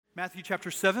Matthew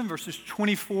chapter 7, verses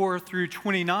 24 through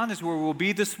 29 is where we'll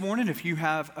be this morning. If you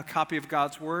have a copy of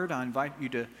God's Word, I invite you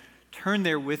to turn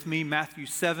there with me. Matthew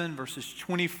 7, verses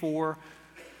 24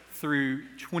 through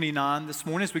 29 this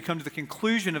morning as we come to the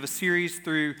conclusion of a series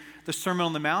through the Sermon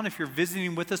on the Mount. If you're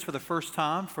visiting with us for the first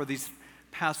time, for these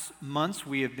past months,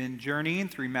 we have been journeying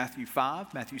through Matthew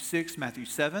 5, Matthew 6, Matthew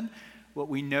 7, what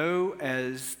we know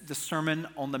as the Sermon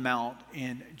on the Mount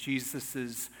in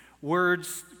Jesus'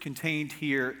 words contained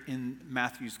here in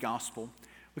Matthew's gospel.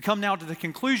 We come now to the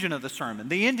conclusion of the sermon,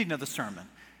 the ending of the sermon.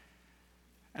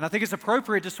 And I think it's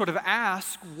appropriate to sort of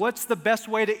ask, what's the best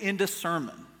way to end a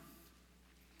sermon?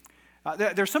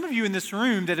 There's some of you in this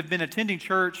room that have been attending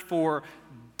church for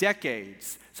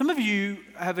decades. Some of you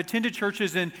have attended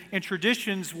churches in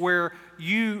traditions where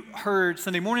you heard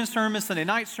Sunday morning sermons, Sunday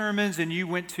night sermons, and you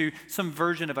went to some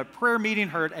version of a prayer meeting,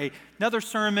 heard another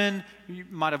sermon. You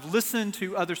might have listened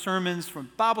to other sermons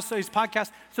from Bible studies,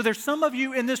 podcasts. So there's some of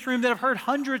you in this room that have heard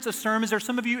hundreds of sermons. There's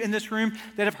some of you in this room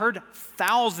that have heard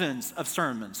thousands of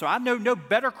sermons. So I know no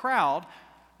better crowd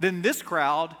than this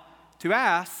crowd to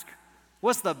ask,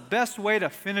 what's the best way to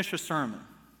finish a sermon?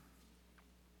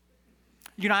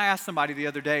 You know, I asked somebody the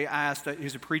other day,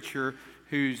 who's a preacher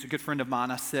who's a good friend of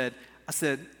mine, I said,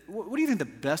 what do you think the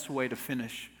best way to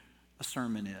finish a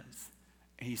sermon is?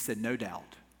 And he said, no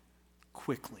doubt,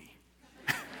 quickly.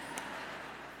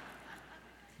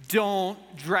 Don't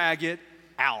drag it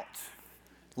out.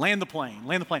 Land the plane.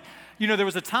 You know, there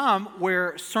was a time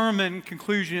where sermon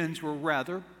conclusions were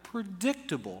rather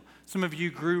predictable. Some of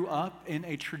you grew up in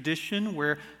a tradition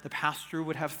where the pastor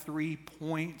would have 3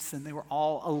 points and they were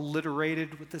all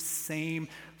alliterated with the same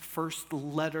first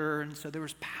letter. And so there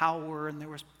was power and there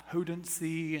was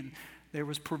potency and there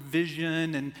was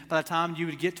provision. And by the time you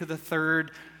would get to the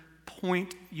third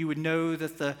point, you would know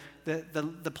that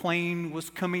the plane was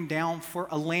coming down for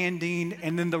a landing.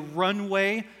 And then the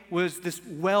runway was this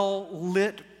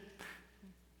well-lit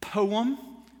poem,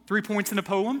 3 points in a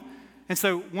poem. And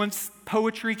so once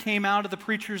poetry came out of the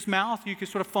preacher's mouth, you could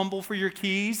sort of fumble for your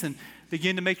keys and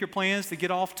begin to make your plans to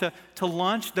get off to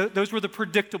lunch. Those were the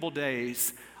predictable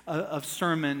days of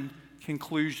sermon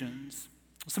conclusions.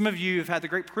 Some of you have had the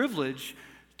great privilege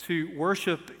to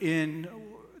worship in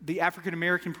the African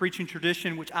American preaching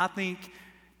tradition, which I think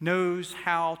knows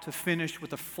how to finish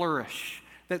with a flourish.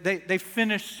 That they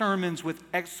finish sermons with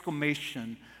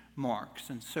exclamation marks.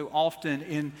 And so often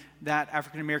in that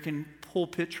African American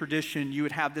pulpit tradition, you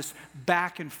would have this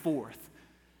back and forth,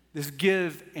 this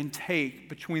give and take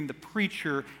between the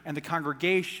preacher and the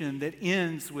congregation that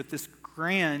ends with this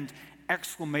grand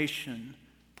exclamation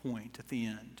point at the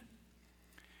end.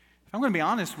 If I'm going to be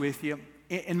honest with you,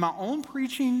 in my own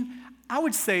preaching, I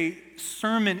would say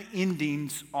sermon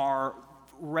endings are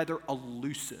rather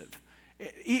elusive.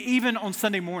 Even on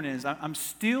Sunday mornings, I'm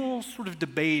still sort of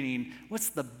debating what's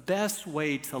the best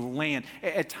way to land.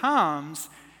 At times,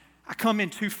 I come in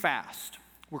too fast.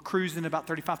 We're cruising about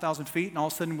 35,000 feet, and all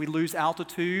of a sudden we lose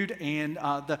altitude, and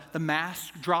the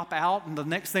masks drop out, and the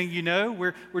next thing you know,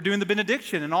 we're doing the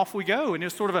benediction, and off we go. And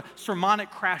it's sort of a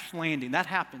sermonic crash landing. That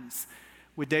happens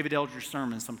with David Elder's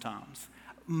sermons sometimes.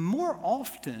 More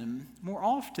often,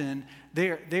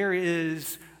 there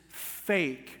is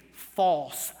fake,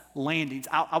 false landings.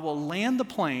 I will land the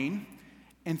plane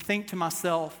and think to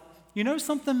myself, you know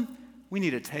something? We need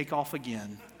to take off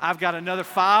again. I've got another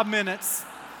 5 minutes.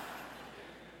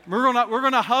 We're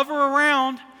gonna hover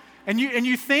around, and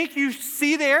you think you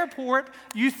see the airport,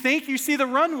 you think you see the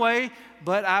runway,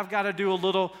 but I've got to do a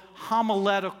little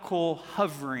homiletical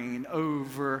hovering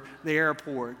over the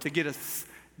airport to get us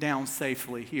down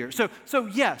safely here. So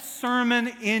yes,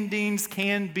 sermon endings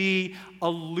can be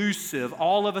elusive.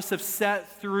 All of us have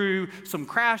sat through some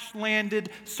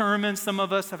crash-landed sermons. Some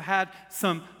of us have had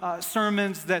some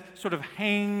sermons that sort of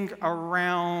hang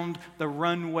around the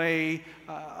runway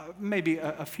maybe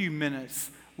a few minutes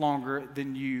longer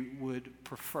than you would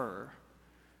prefer.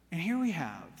 And here we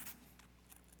have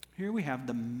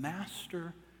the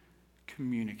master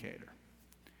communicator.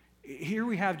 Here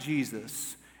we have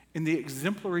Jesus in the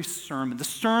exemplary sermon, the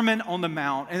Sermon on the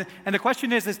Mount. And the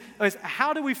question is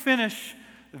how do we finish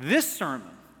this sermon?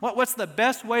 What's the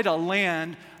best way to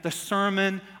land the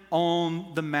Sermon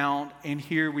on the Mount? And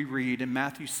here we read in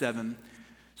Matthew 7,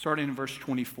 starting in verse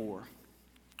 24,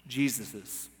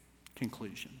 Jesus'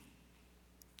 conclusion.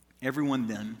 Everyone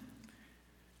then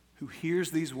who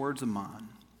hears these words of mine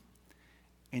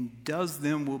and does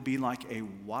them will be like a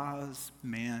wise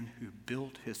man who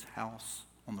built his house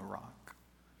on the rock.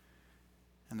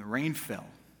 And the rain fell,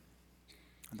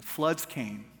 and the floods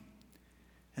came,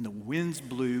 and the winds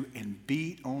blew and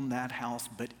beat on that house,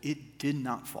 but it did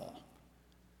not fall,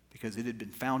 because it had been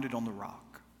founded on the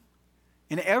rock.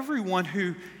 And everyone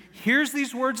who hears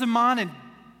these words of mine and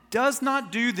does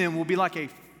not do them will be like a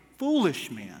foolish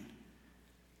man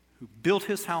who built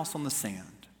his house on the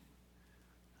sand.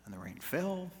 And the rain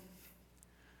fell,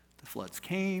 the floods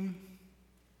came,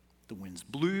 the winds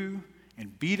blew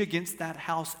and beat against that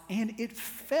house, and it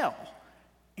fell,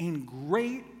 and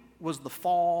great was the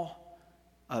fall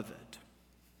of it.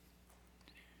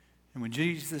 And when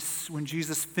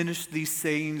Jesus finished these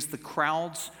sayings, the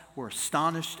crowds were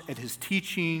astonished at his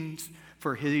teachings,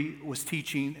 for he was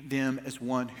teaching them as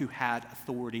one who had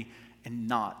authority and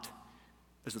not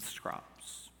as the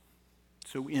scribes.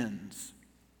 So ends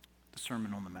the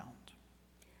Sermon on the Mount.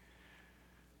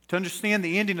 To understand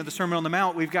the ending of the Sermon on the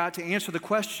Mount, we've got to answer the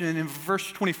question in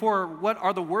verse 24, what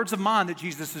are the words of mine that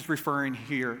Jesus is referring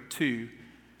here to?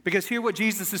 Because here what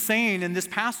Jesus is saying in this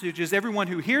passage is everyone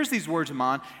who hears these words of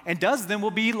mine and does them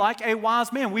will be like a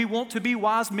wise man. We want to be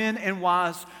wise men and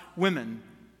wise women.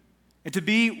 And to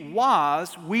be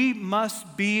wise, we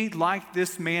must be like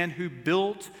this man who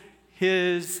built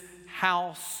his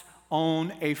house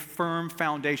on a firm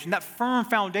foundation. That firm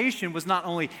foundation was not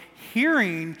only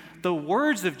hearing the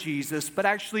words of Jesus, but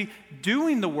actually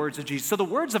doing the words of Jesus. So the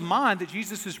words of mine that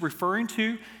Jesus is referring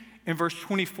to in verse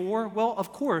 24, well,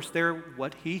 of course, they're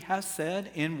what he has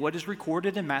said in what is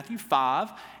recorded in Matthew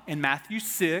 5, in Matthew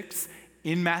 6,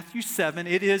 in Matthew 7.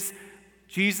 It is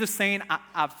Jesus saying,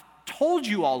 I've told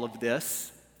you all of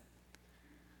this.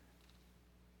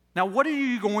 Now, what are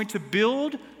you going to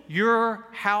build your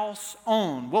house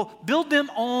on? Well, build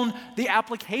them on the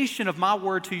application of my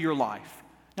word to your life.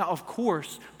 Now, of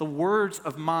course, the words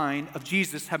of mine of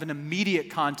Jesus have an immediate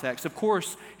context. Of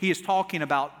course, he is talking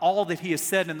about all that he has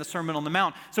said in the Sermon on the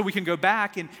Mount. So we can go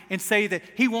back and say that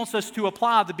he wants us to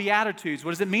apply the Beatitudes.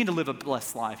 What does it mean to live a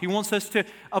blessed life? He wants us to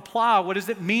apply what does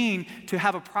it mean to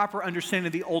have a proper understanding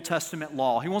of the Old Testament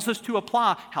law. He wants us to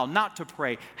apply how not to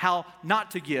pray, how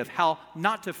not to give, how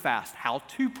not to fast, how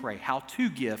to pray, how to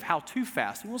give, how to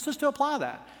fast. He wants us to apply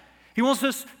that. He wants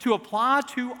us to apply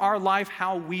to our life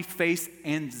how we face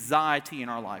anxiety in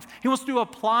our life. He wants to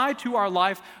apply to our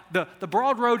life the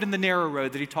broad road and the narrow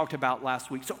road that he talked about last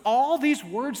week. So all these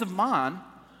words of mine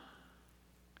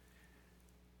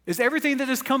is everything that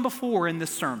has come before in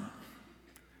this sermon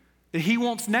that he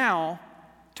wants now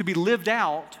to be lived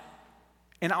out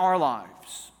in our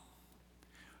lives.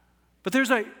 But there's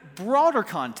a broader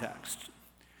context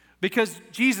because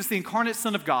Jesus, the incarnate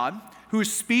Son of God, who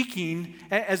is speaking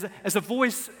as a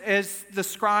voice, as the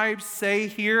scribes say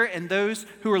here, and those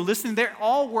who are listening, they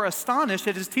all were astonished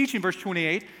at his teaching, verse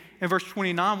 28 and verse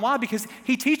 29. Why? Because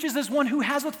he teaches as one who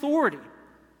has authority.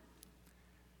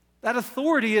 That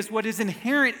authority is what is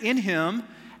inherent in him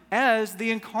as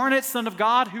the incarnate Son of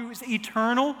God who is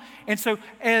eternal. And so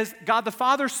as God the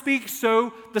Father speaks,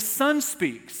 so the Son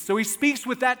speaks. So he speaks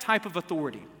with that type of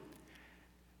authority.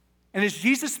 And as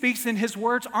Jesus speaks in his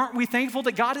words, aren't we thankful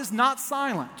that God is not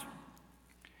silent?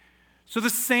 So the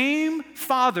same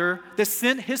Father that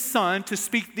sent his Son to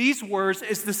speak these words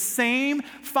is the same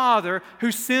Father who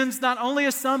sends not only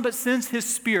a Son, but sends his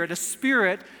Spirit, a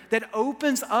Spirit that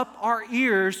opens up our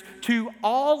ears to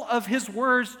all of his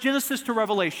words, Genesis to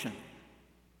Revelation.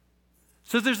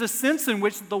 So there's a sense in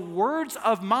which the words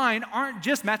of mine aren't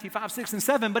just Matthew 5, 6, and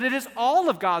 7, but it is all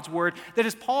of God's word. That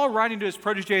is Paul writing to his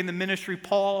protege in the ministry.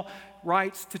 Paul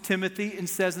writes to Timothy and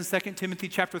says in 2 Timothy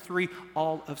chapter 3,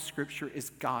 all of Scripture is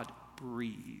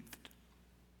God-breathed.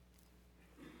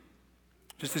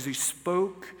 Just as he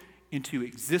spoke into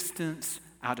existence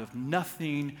out of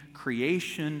nothing,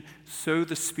 creation, so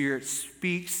the Spirit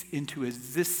speaks into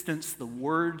existence the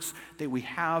words that we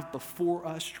have before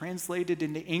us, translated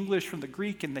into English from the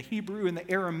Greek and the Hebrew and the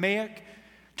Aramaic,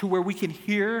 to where we can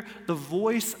hear the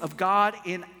voice of God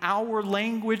in our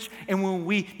language. And when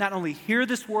we not only hear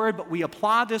this word, but we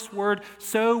apply this word,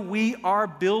 so we are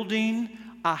building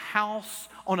a house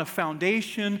on a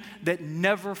foundation that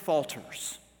never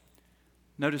falters.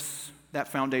 Notice that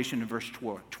foundation in verse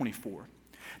 24.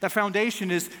 That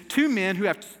foundation is two men who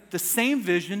have the same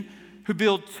vision who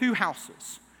build two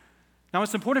houses. Now,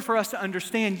 it's important for us to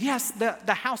understand, yes,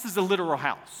 the house is a literal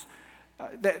house.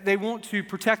 They want to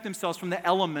protect themselves from the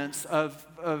elements of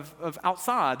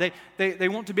outside. They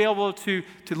want to be able to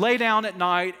lay down at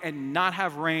night and not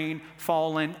have rain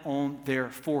falling on their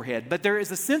forehead. But there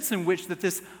is a sense in which that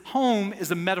this home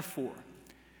is a metaphor.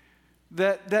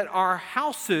 that our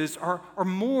houses are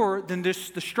more than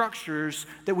just the structures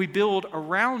that we build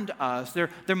around us. They're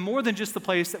more than just the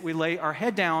place that we lay our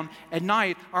head down at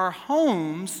night. Our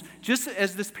homes, just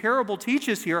as this parable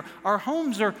teaches here, our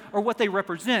homes are what they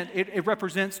represent. It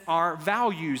represents our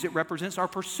values. It represents our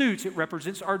pursuits. It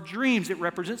represents our dreams. It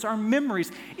represents our memories.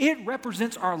 It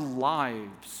represents our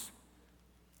lives.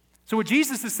 So what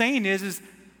Jesus is saying is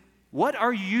what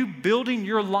are you building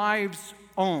your lives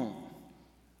on?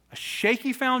 A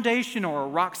shaky foundation or a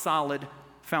rock-solid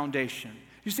foundation?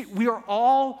 You see, we are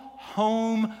all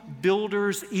home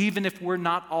builders, even if we're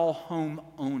not all home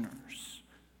owners.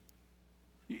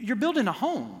 You're building a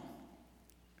home.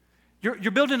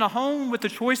 You're building a home with the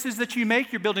choices that you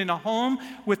make. You're building a home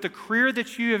with the career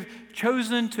that you have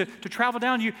chosen to travel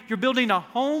down. You're building a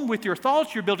home with your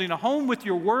thoughts. You're building a home with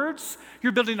your words.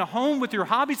 You're building a home with your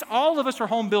hobbies. All of us are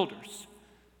home builders,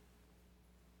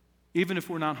 even if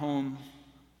we're not home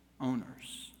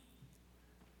owners.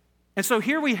 And so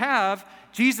here we have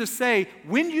Jesus say,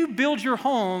 when you build your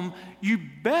home, you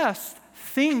best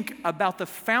think about the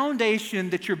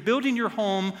foundation that you're building your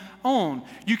home on.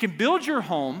 You can build your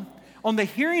home on the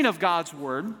hearing of God's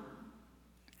word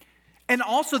and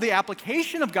also the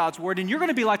application of God's word, and you're going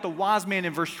to be like the wise man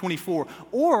in verse 24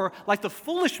 or like the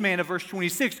foolish man of verse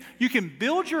 26. You can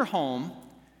build your home,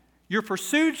 your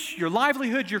pursuits, your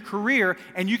livelihood, your career,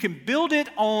 and you can build it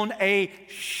on a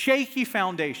shaky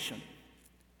foundation.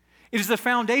 It is a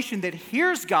foundation that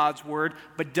hears God's word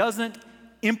but doesn't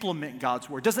implement God's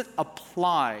word, doesn't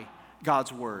apply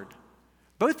God's word.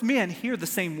 Both men hear the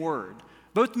same word.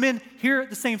 Both men hear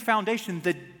the same foundation.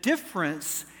 The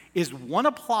difference is one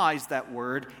applies that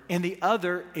word and the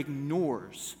other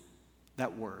ignores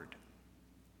that word.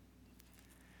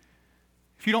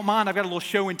 If you don't mind, I've got a little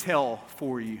show and tell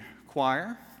for you,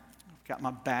 choir. I've got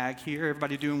my bag here.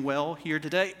 Everybody doing well here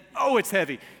today? Oh, it's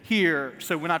heavy. Here.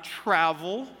 So when I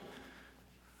travel,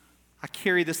 I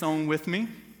carry this on with me.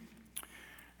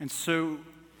 And so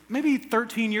maybe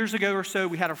 13 years ago or so,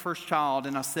 we had our first child,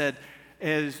 and I said,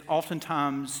 as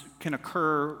oftentimes can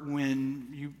occur when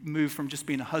you move from just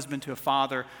being a husband to a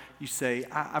father, you say,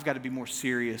 I've got to be more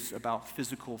serious about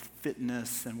physical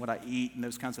fitness and what I eat and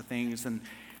those kinds of things. And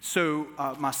so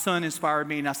my son inspired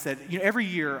me, and I said, every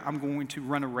year I'm going to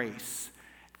run a race.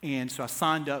 And so I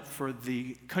signed up for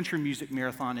the Country Music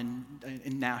Marathon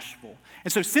in Nashville.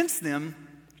 And so since then,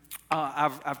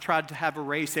 I've tried to have a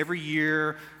race every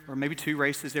year, or maybe 2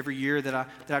 races every year that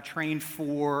I train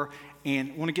for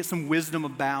and want to get some wisdom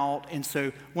about. And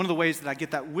so one of the ways that I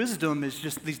get that wisdom is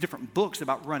just these different books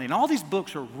about running. All these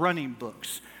books are running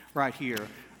books right here.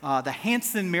 The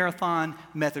Hanson Marathon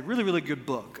Method, really, really good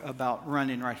book about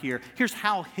running right here. Here's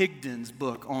Hal Higdon's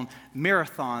book on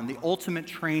marathon, the ultimate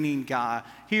training guy.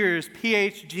 Here's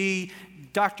PhD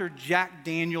Dr. Jack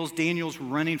Daniels'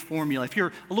 running formula. If you're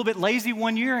a little bit lazy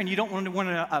one year and you don't want to run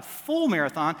a full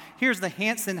marathon, here's the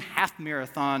Hanson Half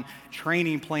Marathon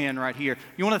training plan right here.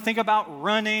 You want to think about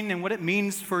running and what it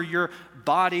means for your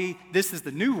body. This is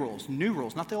the new rules,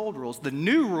 not the old rules, the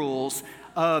new rules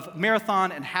of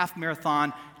marathon and half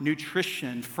marathon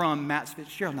nutrition from Matt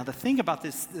Fitzgerald. Now, the thing about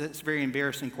this that's very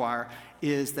embarrassing, choir,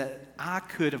 is that I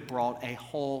could have brought a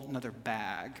whole nother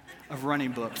bag of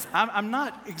running books. I'm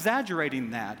not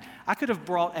exaggerating that. I could have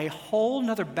brought a whole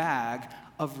nother bag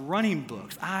of running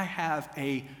books. I have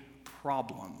a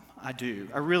problem. I do.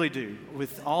 I really do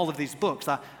with all of these books.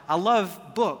 I love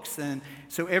books, and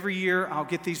so every year I'll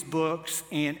get these books,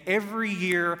 and every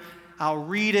year I'll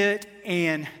read it,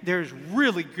 and there's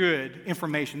really good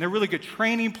information. They're really good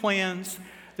training plans.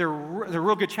 They're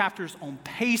real good chapters on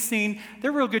pacing.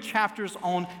 They're real good chapters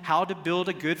on how to build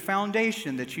a good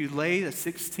foundation that you lay a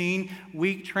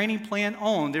 16-week training plan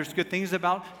on. There's good things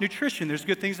about nutrition. There's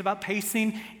good things about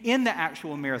pacing in the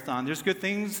actual marathon. There's good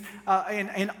things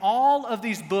in all of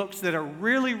these books that are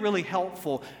really, really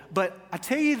helpful. But I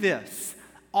tell you this,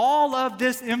 all of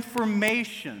this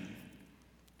information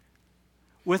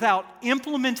without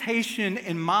implementation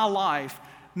in my life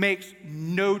makes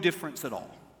no difference at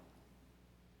all.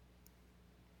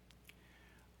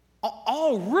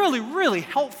 All really, really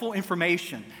helpful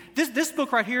information. This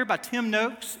book right here by Tim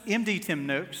Noakes, MD Tim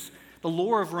Noakes, The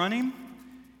Lore of Running,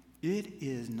 it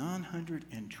is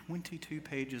 922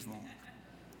 pages long.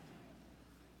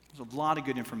 There's a lot of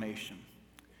good information.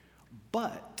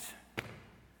 But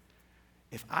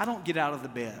if I don't get out of the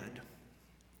bed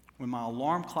when my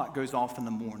alarm clock goes off in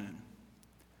the morning,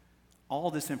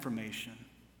 all this information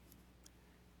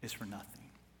is for nothing.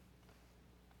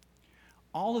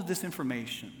 All of this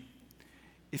information,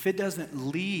 if it doesn't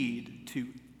lead to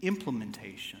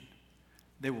implementation,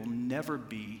 there will never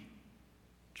be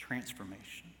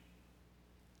transformation.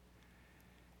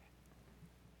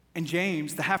 And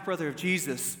James, the half-brother of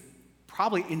Jesus,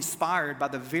 probably inspired by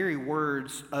the very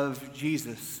words of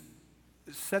Jesus,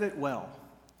 said it well.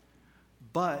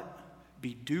 But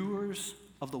be doers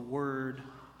of the word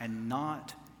and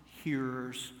not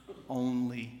hearers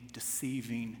only,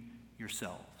 deceiving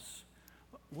yourselves.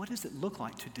 What does it look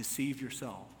like to deceive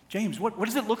yourself? James, what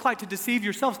does it look like to deceive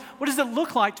yourselves? What does it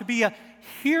look like to be a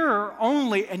hearer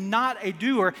only and not a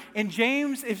doer? And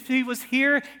James, if he was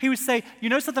here, he would say, you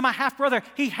know something, my half-brother,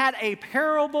 he had a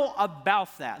parable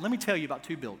about that. Let me tell you about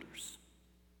two builders.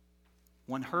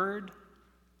 One heard,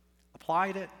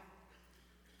 applied it,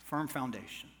 firm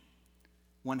foundation.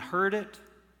 One heard it,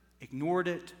 ignored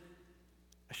it,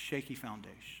 a shaky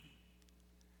foundation.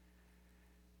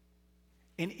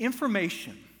 In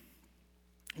information,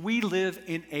 we live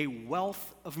in a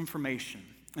wealth of information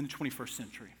in the 21st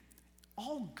century.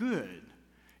 All good.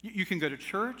 You can go to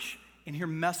church and hear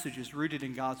messages rooted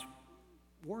in God's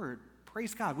word.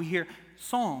 Praise God. We hear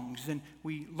songs and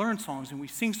we learn songs and we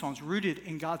sing songs rooted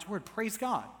in God's word. Praise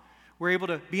God. We're able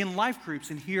to be in life groups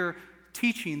and hear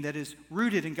teaching that is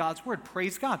rooted in God's word.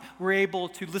 Praise God. We're able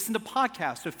to listen to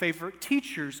podcasts of favorite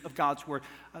teachers of God's word,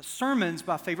 sermons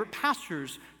by favorite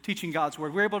pastors teaching God's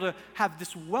word. We're able to have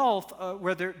this wealth,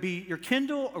 whether it be your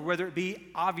Kindle or whether it be,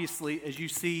 obviously, as you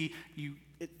see,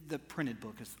 the printed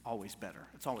book is always better.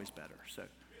 It's always better.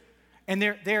 And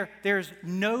there's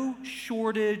no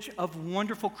shortage of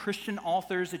wonderful Christian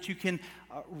authors that you can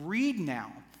read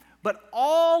now. But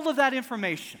all of that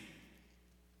information,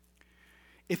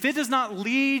 if it does not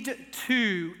lead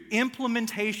to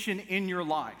implementation in your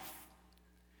life,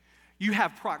 you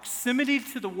have proximity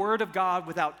to the Word of God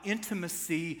without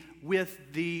intimacy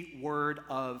with the Word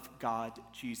of God,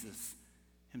 Jesus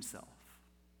Himself.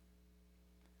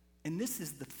 And this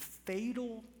is the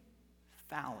fatal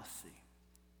fallacy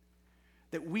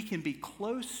that we can be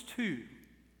close to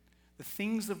the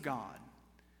things of God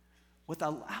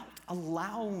without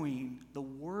allowing the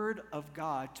Word of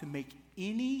God to make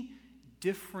any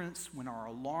difference when our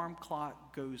alarm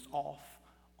clock goes off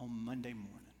on Monday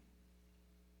morning.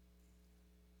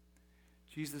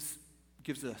 Jesus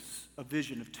gives us a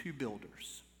vision of two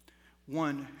builders.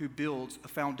 One who builds a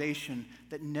foundation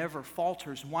that never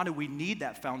falters. Why do we need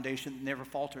that foundation that never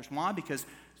falters? Why? Because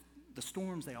the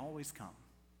storms, they always come.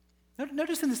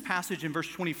 Notice in this passage in verse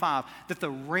 25 that the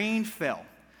rain fell.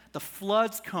 The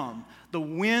floods come, the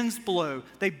winds blow.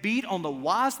 They beat on the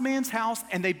wise man's house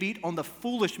and they beat on the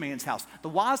foolish man's house. The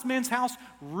wise man's house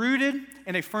rooted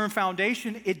in a firm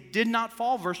foundation, it did not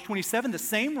fall. Verse 27, the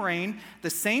same rain, the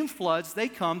same floods, they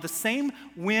come, the same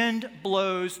wind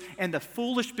blows, and the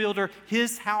foolish builder,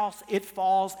 his house, it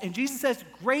falls. And Jesus says,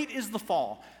 great is the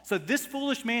fall. So this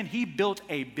foolish man, he built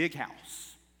a big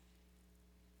house.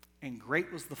 And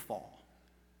great was the fall,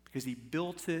 because he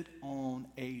built it on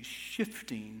a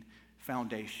shifting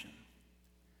foundation.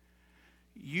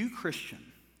 You Christian,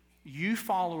 you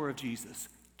follower of Jesus,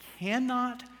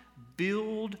 cannot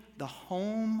build the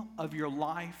home of your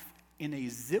life in a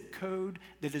zip code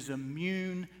that is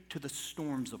immune to the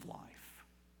storms of life.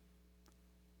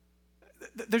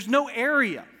 There's no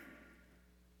area.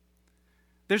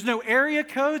 There's no area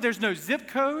code, there's no zip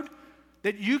code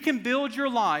that you can build your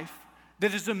life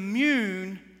that is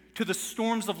immune to the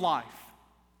storms of life.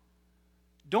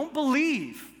 Don't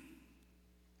believe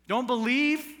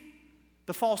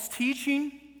the false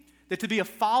teaching that to be a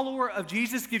follower of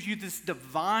Jesus gives you this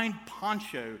divine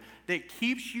poncho that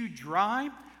keeps you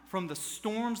dry from the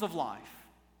storms of life.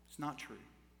 It's not true.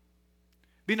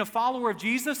 Being a follower of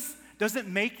Jesus doesn't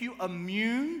make you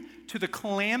immune to the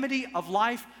calamity of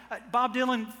life. Bob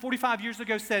Dylan, 45 years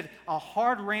ago, said, a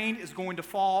hard rain is going to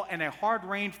fall, and a hard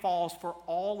rain falls for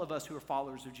all of us who are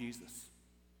followers of Jesus.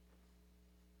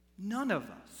 None of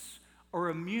us are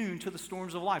immune to the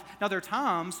storms of life. Now, there are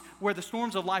times where the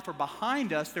storms of life are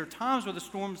behind us. There are times where the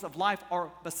storms of life are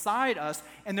beside us.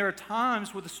 And there are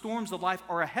times where the storms of life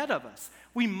are ahead of us.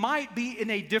 We might be in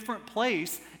a different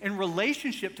place in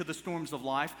relationship to the storms of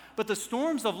life, but the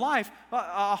storms of life,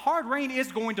 a hard rain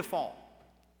is going to fall.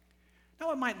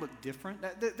 Now, it might look different.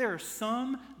 There are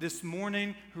some this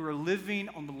morning who are living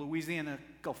on the Louisiana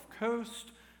Gulf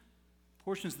Coast,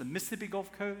 portions of the Mississippi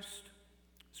Gulf Coast.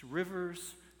 Its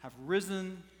rivers have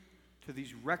risen to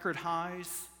these record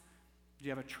highs. You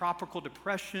have a tropical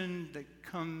depression that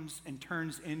comes and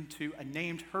turns into a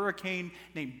named hurricane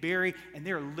named Barry, and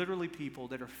there are literally people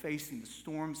that are facing the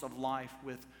storms of life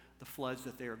with the floods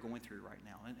that they are going through right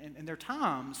now. And there are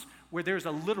times where there's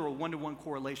a literal one-to-one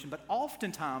correlation, but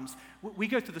oftentimes we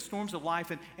go through the storms of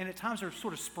life, and at times there are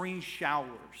sort of spring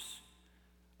showers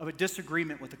of a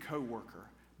disagreement with a coworker,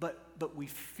 but we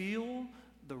feel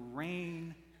the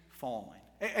rain falling.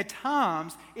 At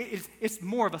times, it's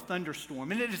more of a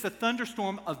thunderstorm, and it is a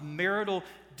thunderstorm of marital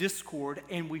discord,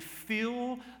 and we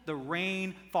feel the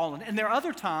rain falling. And there are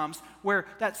other times where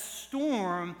that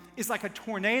storm is like a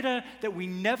tornado that we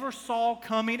never saw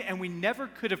coming and we never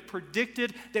could have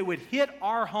predicted that would hit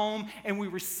our home, and we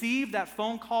receive that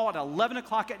phone call at 11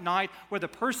 o'clock at night where the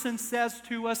person says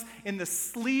to us in the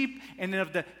sleep and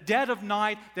of the dead of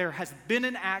night, there has been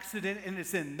an accident, and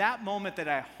it's in that moment that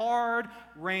a hard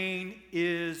rain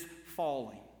is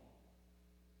falling.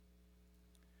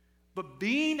 But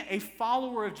being a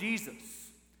follower of Jesus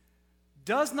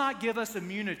does not give us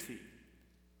immunity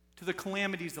to the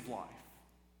calamities of life.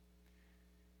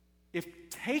 If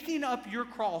taking up your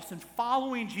cross and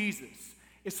following Jesus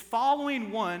is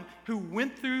following one who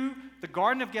went through the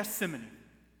Garden of Gethsemane,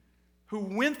 who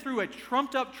went through a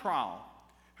trumped-up trial,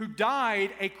 who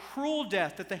died a cruel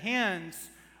death at the hands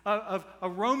of a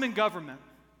Roman government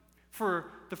for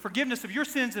the forgiveness of your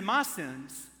sins and my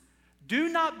sins, do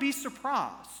not be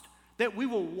surprised that we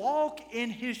will walk in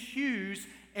his shoes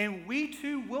and we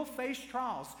too will face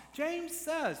trials. James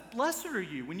says, blessed are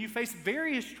you when you face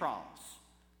various trials.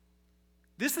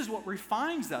 This is what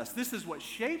refines us. This is what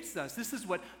shapes us. This is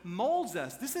what molds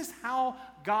us. This is how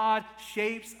God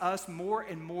shapes us more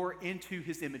and more into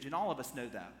his image. And all of us know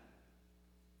that.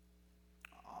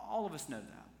 All of us know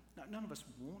that. None of us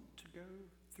want to go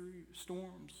through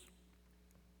storms.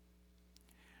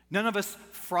 None of us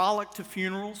frolic to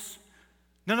funerals.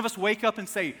 None of us wake up and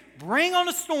say, bring on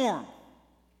a storm.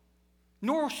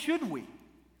 Nor should we.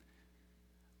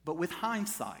 But with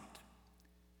hindsight,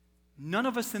 none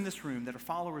of us in this room that are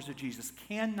followers of Jesus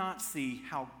cannot see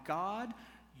how God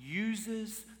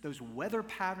uses those weather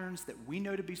patterns that we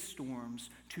know to be storms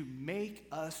to make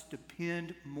us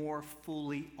depend more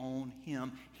fully on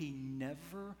him. He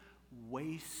never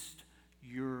wastes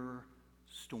your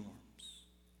storms.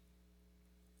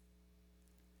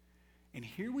 And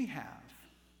here we have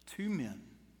two men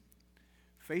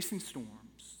facing storms.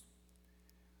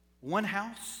 One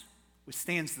house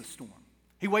withstands the storm.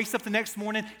 He wakes up the next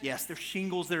morning. Yes, there's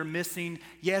shingles that are missing.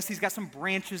 Yes, he's got some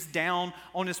branches down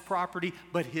on his property,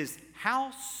 but his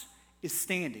house is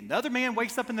standing. The other man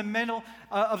wakes up in the middle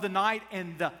of the night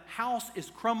and the house is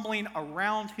crumbling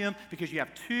around him because you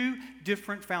have two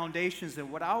different foundations.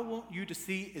 And what I want you to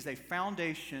see is a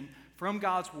foundation from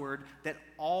God's word that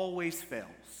always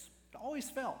fails. It always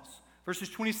fails. Verses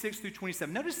 26 through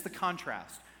 27. Notice the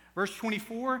contrast. Verse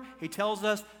 24, he tells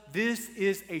us this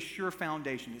is a sure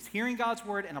foundation. It's hearing God's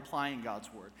word and applying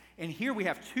God's word. And here we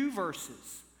have two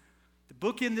verses, the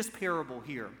book in this parable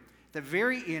here, at the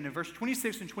very end, in verse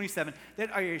 26 and 27,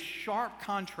 that are a sharp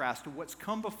contrast to what's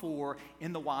come before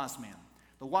in the wise man.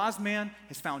 The wise man,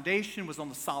 his foundation was on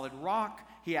the solid rock.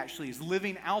 He actually is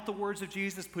living out the words of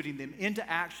Jesus, putting them into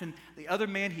action. The other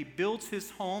man, he builds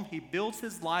his home, he builds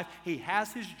his life, he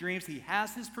has his dreams, he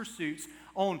has his pursuits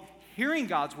on hearing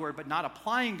God's word but not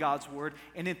applying God's word.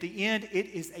 And at the end, it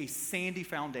is a sandy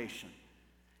foundation.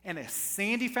 And a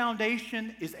sandy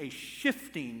foundation is a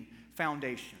shifting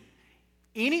foundation.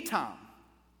 Anytime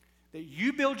that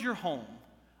you build your home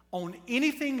on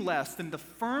anything less than the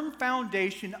firm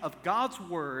foundation of God's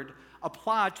word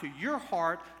applied to your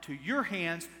heart, to your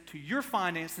hands, to your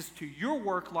finances, to your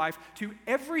work life, to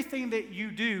everything that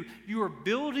you do, you are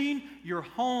building your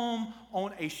home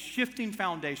on a shifting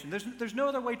foundation. There's no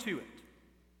other way to it.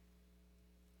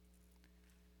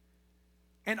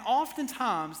 And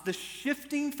oftentimes, the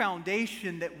shifting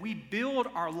foundation that we build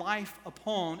our life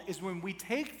upon is when we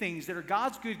take things that are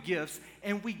God's good gifts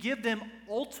and we give them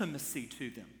ultimacy to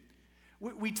them.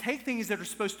 We take things that are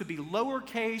supposed to be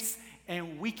lowercase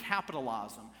and we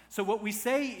capitalize them. So what we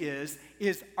say is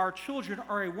our children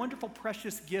are a wonderful,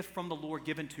 precious gift from the Lord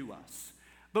given to us.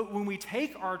 But when we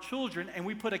take our children and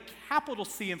we put a capital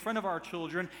C in front of our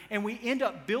children and we end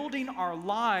up building our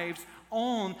lives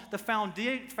on the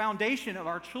foundation of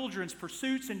our children's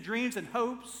pursuits and dreams and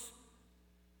hopes,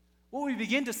 what we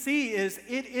begin to see is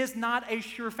it is not a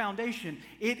sure foundation.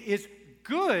 It is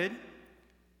good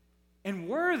and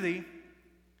worthy,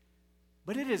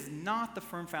 but it is not the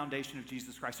firm foundation of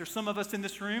Jesus Christ. There's some of us in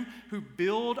this room who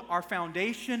build our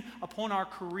foundation upon our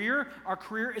career. Our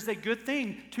career is a good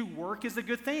thing. To work is a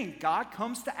good thing. God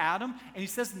comes to Adam and he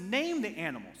says, name the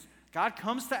animals. God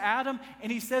comes to Adam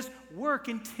and he says, work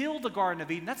and till the Garden of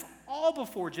Eden. That's all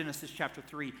before Genesis chapter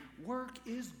 3. Work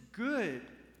is good.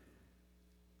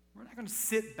 We're not going to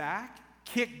sit back,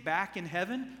 kick back in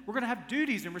heaven. We're going to have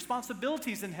duties and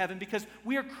responsibilities in heaven because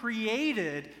we are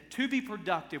created to be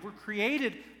productive. We're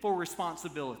created for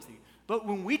responsibility. But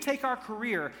when we take our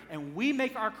career and we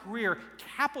make our career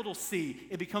capital C,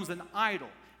 it becomes an idol.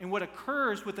 And what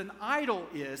occurs with an idol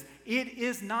is it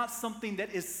is not something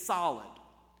that is solid.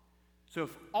 So if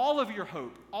all of your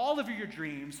hope, all of your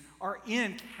dreams are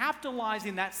in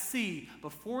capitalizing that seed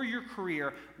before your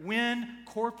career, when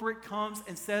corporate comes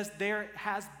and says there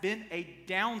has been a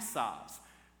downsize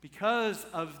because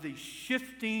of the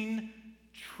shifting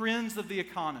trends of the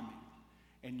economy,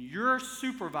 and your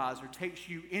supervisor takes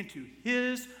you into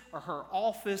his or her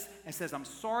office and says, I'm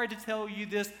sorry to tell you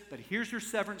this, but here's your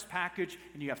severance package,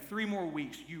 and you have 3 more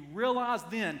weeks. You realize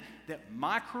then that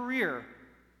my career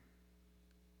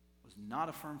was not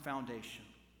a firm foundation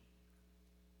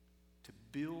to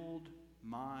build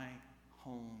my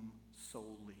home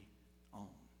solely on.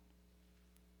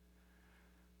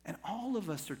 And all of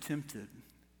us are tempted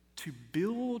to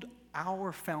build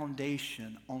our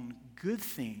foundation on good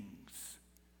things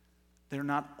that are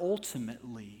not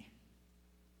ultimately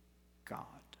God.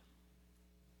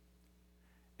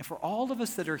 And for all of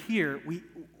us that are here,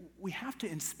 we have to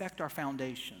inspect our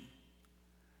foundation.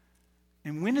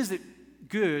 And when is it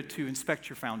good to inspect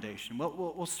your foundation?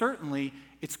 Well, certainly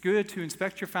it's good to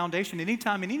inspect your foundation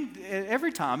anytime,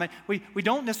 every time. We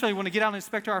don't necessarily want to get out and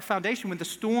inspect our foundation when the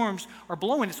storms are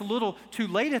blowing. It's a little too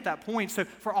late at that point. So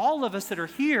for all of us that are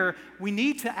here, we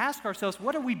need to ask ourselves,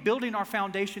 what are we building our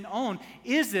foundation on?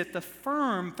 Is it the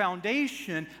firm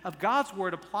foundation of God's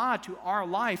word applied to our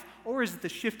life, or is it the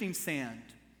shifting sand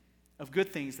of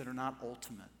good things that are not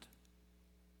ultimate?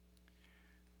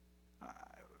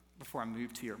 Before I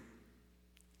moved here,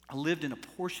 I lived in a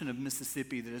portion of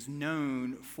Mississippi that is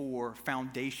known for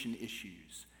foundation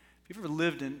issues. If you've ever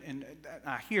lived in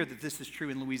I hear that this is true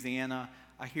in Louisiana.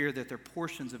 I hear that there are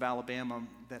portions of Alabama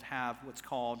that have what's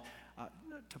called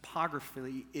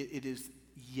topography. It is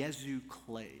Yazoo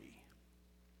clay.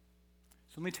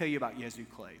 So let me tell you about Yazoo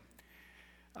clay.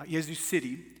 Yazoo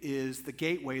City is the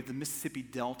gateway of the Mississippi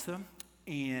Delta,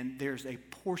 and there's a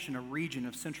portion, a region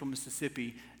of central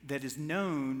Mississippi that is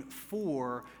known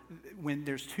for when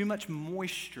there's too much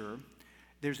moisture,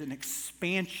 there's an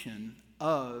expansion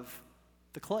of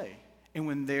the clay. And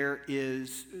when there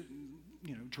is,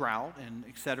 drought and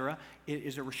et cetera, it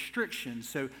is a restriction.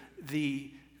 So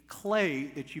the clay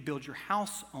that you build your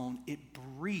house on, it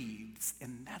breathes,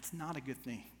 and that's not a good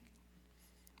thing.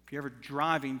 If you're ever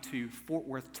driving to Fort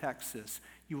Worth, Texas,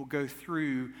 you will go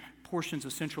through portions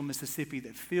of central Mississippi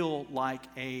that feel like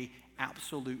a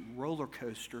absolute roller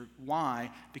coaster.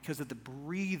 Why? Because of the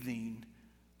breathing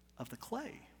of the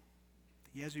clay,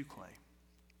 the Yazoo clay.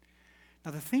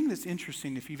 Now, the thing that's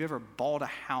interesting, if you've ever bought a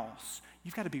house,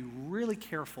 you've got to be really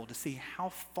careful to see how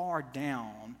far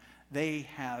down they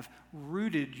have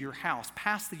rooted your house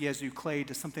past the Yazoo clay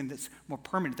to something that's more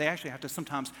permanent. They actually have to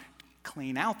sometimes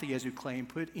clean out the Yazoo clay and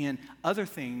put in other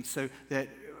things so that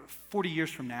 40 years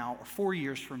from now, or 4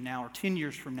 years from now, or 10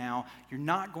 years from now, you're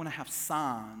not going to have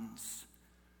signs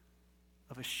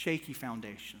of a shaky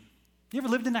foundation. You ever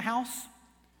lived in a house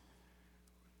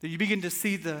that you begin to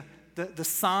see the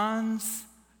signs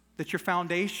that your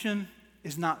foundation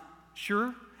is not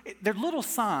sure? They're little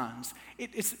signs.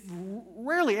 It's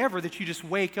rarely ever that you just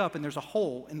wake up and there's a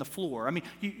hole in the floor. I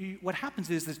mean, what happens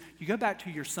is you go back to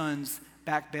your son's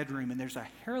back bedroom and there's a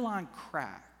hairline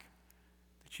crack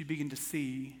that you begin to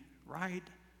see right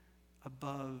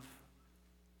above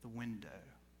the window.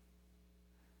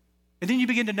 And then you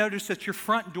begin to notice that your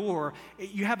front door,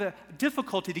 you have a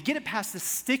difficulty to get it past this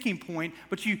sticking point,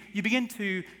 but you begin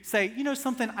to say, you know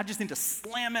something, I just need to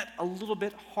slam it a little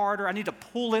bit harder. I need to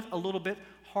pull it a little bit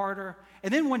harder.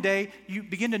 And then one day, you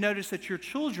begin to notice that your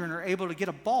children are able to get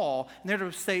a ball, and they're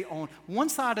to stay on one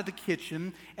side of the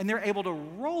kitchen, and they're able to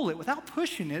roll it without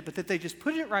pushing it, but that they just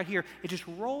put it right here. It just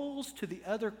rolls to the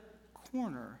other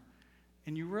corner,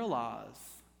 and you realize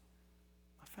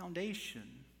a foundation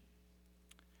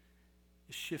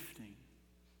is shifting.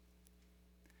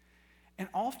 And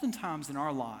oftentimes in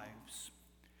our lives,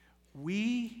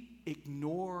 we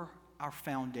ignore our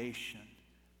foundation,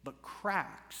 but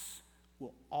cracks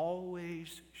will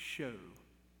always show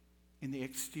in the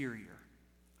exterior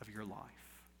of your life.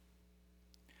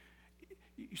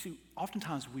 You see,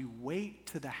 oftentimes we wait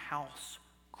till the house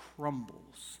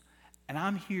crumbles. And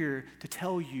I'm here to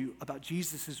tell you about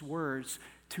Jesus' words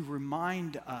to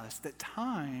remind us that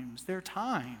there are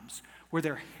times where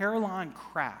there are hairline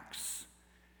cracks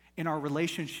in our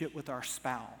relationship with our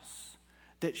spouse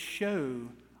that show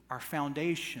our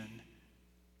foundation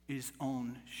is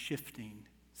on shifting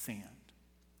sand.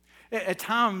 At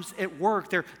times at work,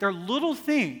 there are little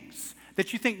things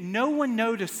that you think no one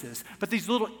notices, but these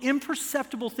little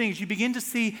imperceptible things, you begin to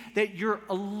see that you're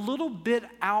a little bit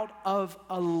out of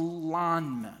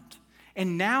alignment.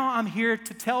 And now I'm here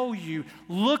to tell you,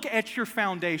 look at your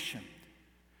foundation.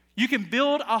 You can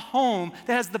build a home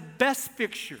that has the best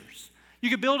fixtures.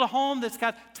 You can build a home that's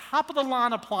got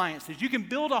top-of-the-line appliances. You can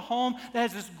build a home that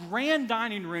has this grand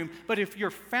dining room, but if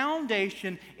your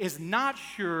foundation is not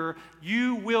sure,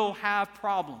 you will have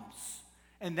problems.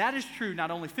 And that is true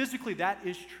not only physically, that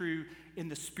is true in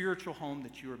the spiritual home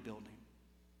that you are building.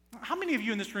 How many of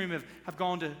you in this room have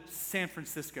gone to San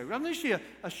Francisco? I'm going to see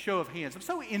a show of hands. I'm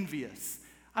so envious.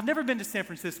 I've never been to San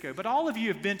Francisco, but all of you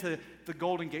have been to the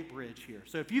Golden Gate Bridge here.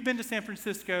 So if you've been to San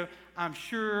Francisco, I'm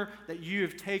sure that you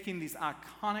have taken these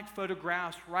iconic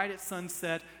photographs right at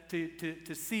sunset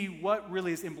to see what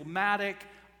really is emblematic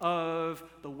of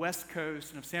the West Coast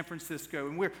and of San Francisco.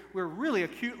 And we're really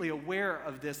acutely aware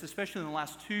of this, especially in the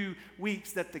last 2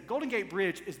 weeks, that the Golden Gate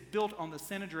Bridge is built on the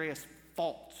San Andreas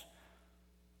Fault.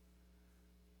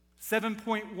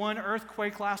 7.1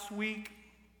 earthquake last week.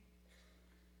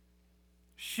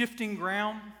 Shifting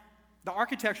ground. The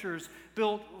architecture is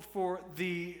built for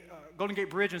the Golden Gate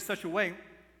Bridge in such a way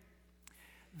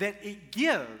that it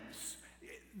gives,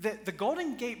 that the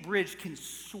Golden Gate Bridge can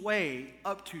sway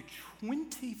up to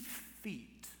 20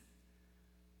 feet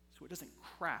so it doesn't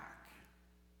crack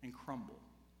and crumble.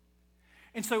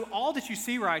 And so all that you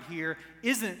see right here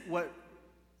isn't what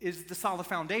is the solid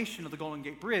foundation of the Golden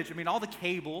Gate Bridge. I mean, all the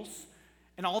cables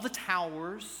and all the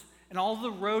towers and all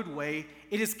the roadway,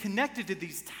 it is connected to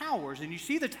these towers. And you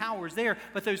see the towers there,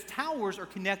 but those towers are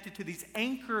connected to these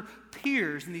anchor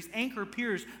piers, and these anchor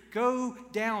piers go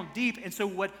down deep. And so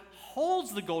what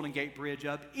holds the Golden Gate Bridge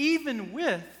up, even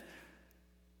with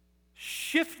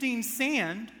shifting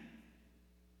sand,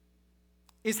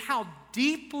 is how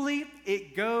deeply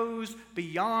it goes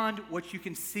beyond what you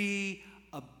can see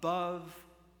above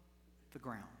the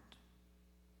ground,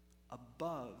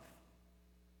 above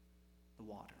the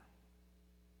water.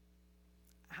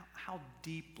 How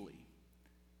deeply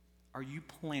are you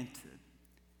planted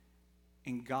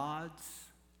in God's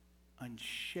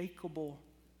unshakable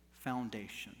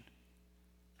foundation?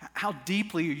 How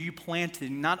deeply are you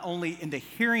planted not only in the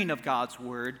hearing of God's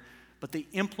word, but the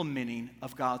implementing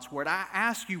of God's word? I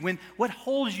ask you, what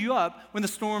holds you up when the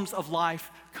storms of life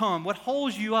come? What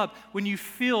holds you up when you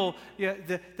feel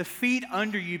the feet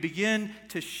under you begin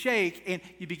to shake and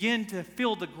you begin to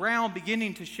feel the ground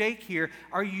beginning to shake here?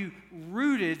 Are you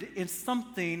rooted in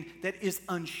something that is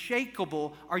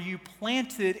unshakable? Are you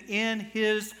planted in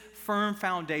His firm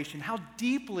foundation? How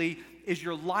deeply is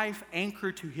your life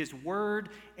anchored to His word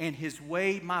and His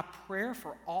way? My prayer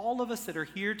for all of us that are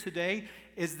here today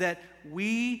is that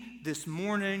we this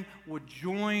morning would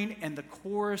join in the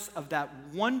chorus of that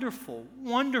wonderful,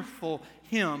 wonderful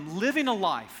hymn, Living a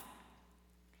Life,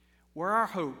 where our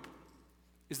hope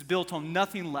is built on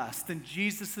nothing less than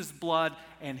Jesus' blood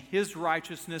and His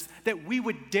righteousness, that we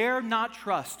would dare not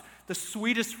trust the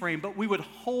sweetest frame, but we would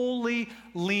wholly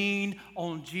lean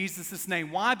on Jesus'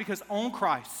 name. Why? Because on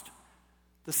Christ,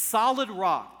 the solid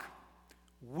rock,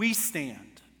 we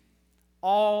stand.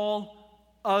 All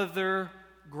other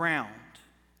ground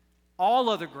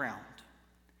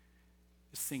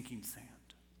is sinking sand.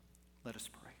 Let us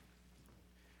pray.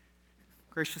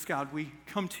 Gracious God, we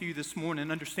come to you this morning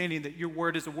understanding that your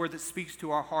word is a word that speaks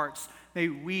to our hearts. May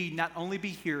we not only be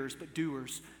hearers, but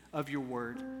doers of your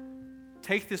word.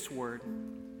 Take this word,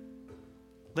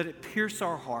 let it pierce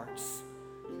our hearts,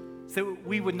 so that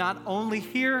we would not only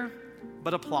hear,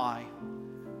 but apply.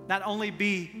 Not only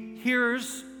be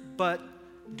hearers, but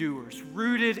doers,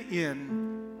 rooted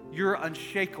in your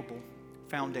unshakable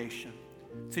foundation.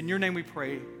 It's in your name we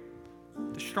pray,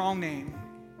 the strong name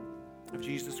of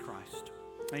Jesus Christ.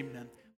 Amen.